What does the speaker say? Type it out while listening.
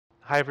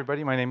Hi,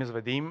 everybody. My name is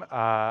Vadim.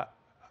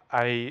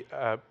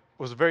 I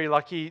was very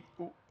lucky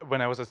when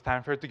I was at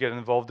Stanford to get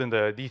involved in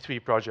the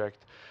D3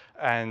 project.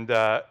 And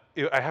I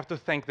have to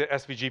thank the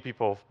SVG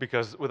people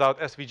because without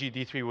SVG,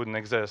 D3 wouldn't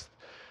exist.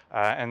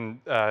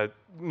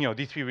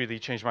 D3 really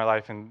changed my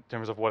life in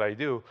terms of what I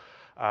do.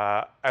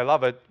 I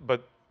love it,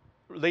 but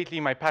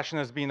lately my passion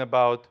has been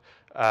about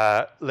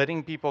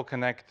letting people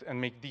connect and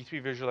make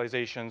D3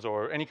 visualizations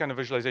or any kind of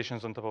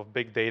visualizations on top of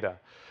big data.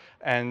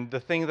 And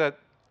the thing that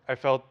I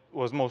felt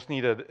was most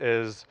needed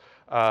is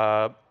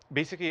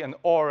basically an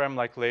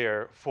ORM-like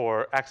layer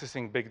for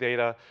accessing big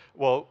data.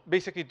 Well,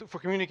 basically for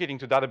communicating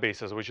to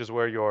databases, which is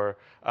where your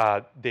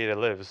data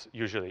lives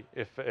usually,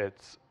 if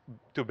it's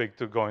too big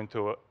to go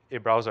into a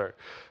browser.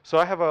 So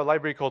I have a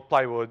library called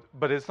Plywood,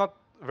 but it's not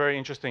very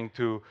interesting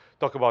to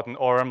talk about an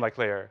ORM-like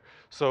layer.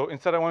 So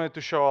instead, I wanted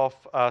to show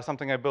off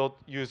something I built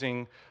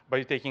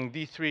by taking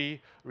D3,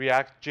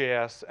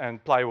 React.js,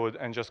 and Plywood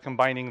and just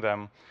combining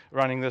them,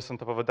 running this on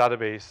top of a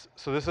database.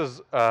 So this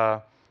is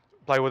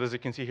Plywood, as you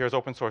can see here, is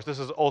open source. This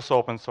is also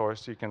open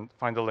source. You can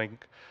find the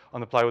link on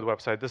the Plywood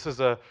website. This is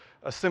a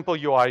simple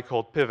UI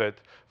called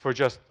Pivot for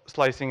just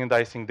slicing and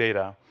dicing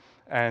data.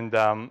 And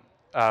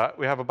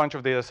we have a bunch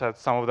of data sets.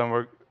 Some of them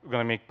we're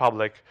going to make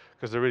public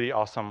because they're really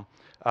awesome.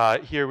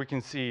 Here we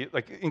can see,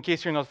 like, in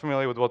case you're not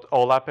familiar with what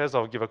OLAP is,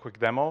 I'll give a quick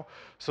demo.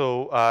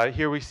 So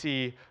here we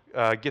see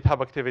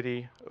GitHub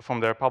activity from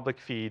their public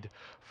feed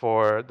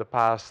for the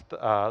past,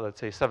 let's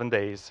say, 7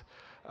 days.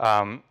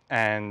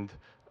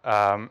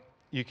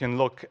 You can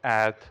look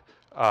at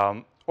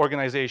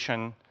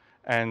organization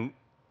and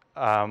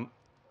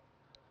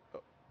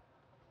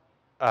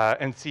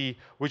see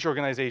which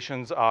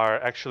organizations are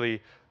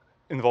actually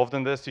involved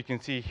in this. You can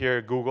see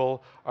here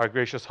Google, our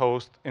gracious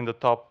host, in the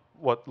top,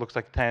 what looks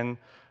like 10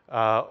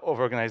 of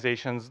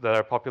organizations that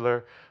are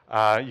popular.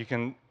 You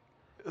can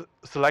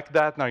select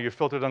that. Now you're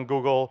filtered on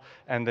Google,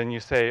 and then you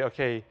say,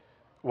 okay,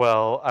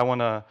 well, I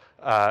want to,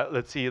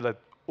 let's see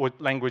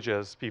what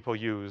languages people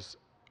use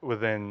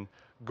within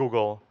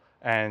Google.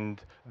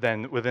 And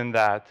then within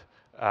that,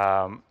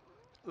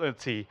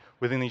 let's see,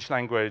 within each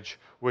language,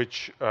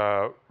 which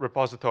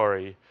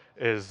repository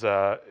is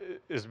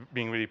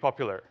being really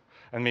popular.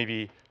 And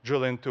maybe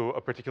drill into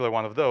a particular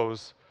one of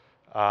those,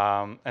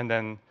 and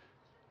then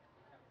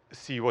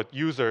see what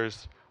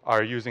users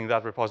are using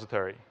that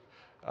repository.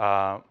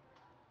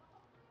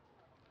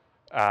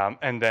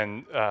 And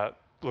then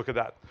look at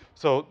that.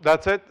 So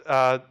that's it.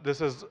 This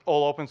is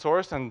all open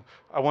source, and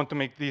I want to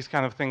make these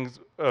kind of things,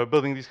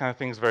 building these kind of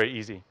things very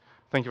easy.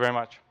 Thank you very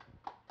much.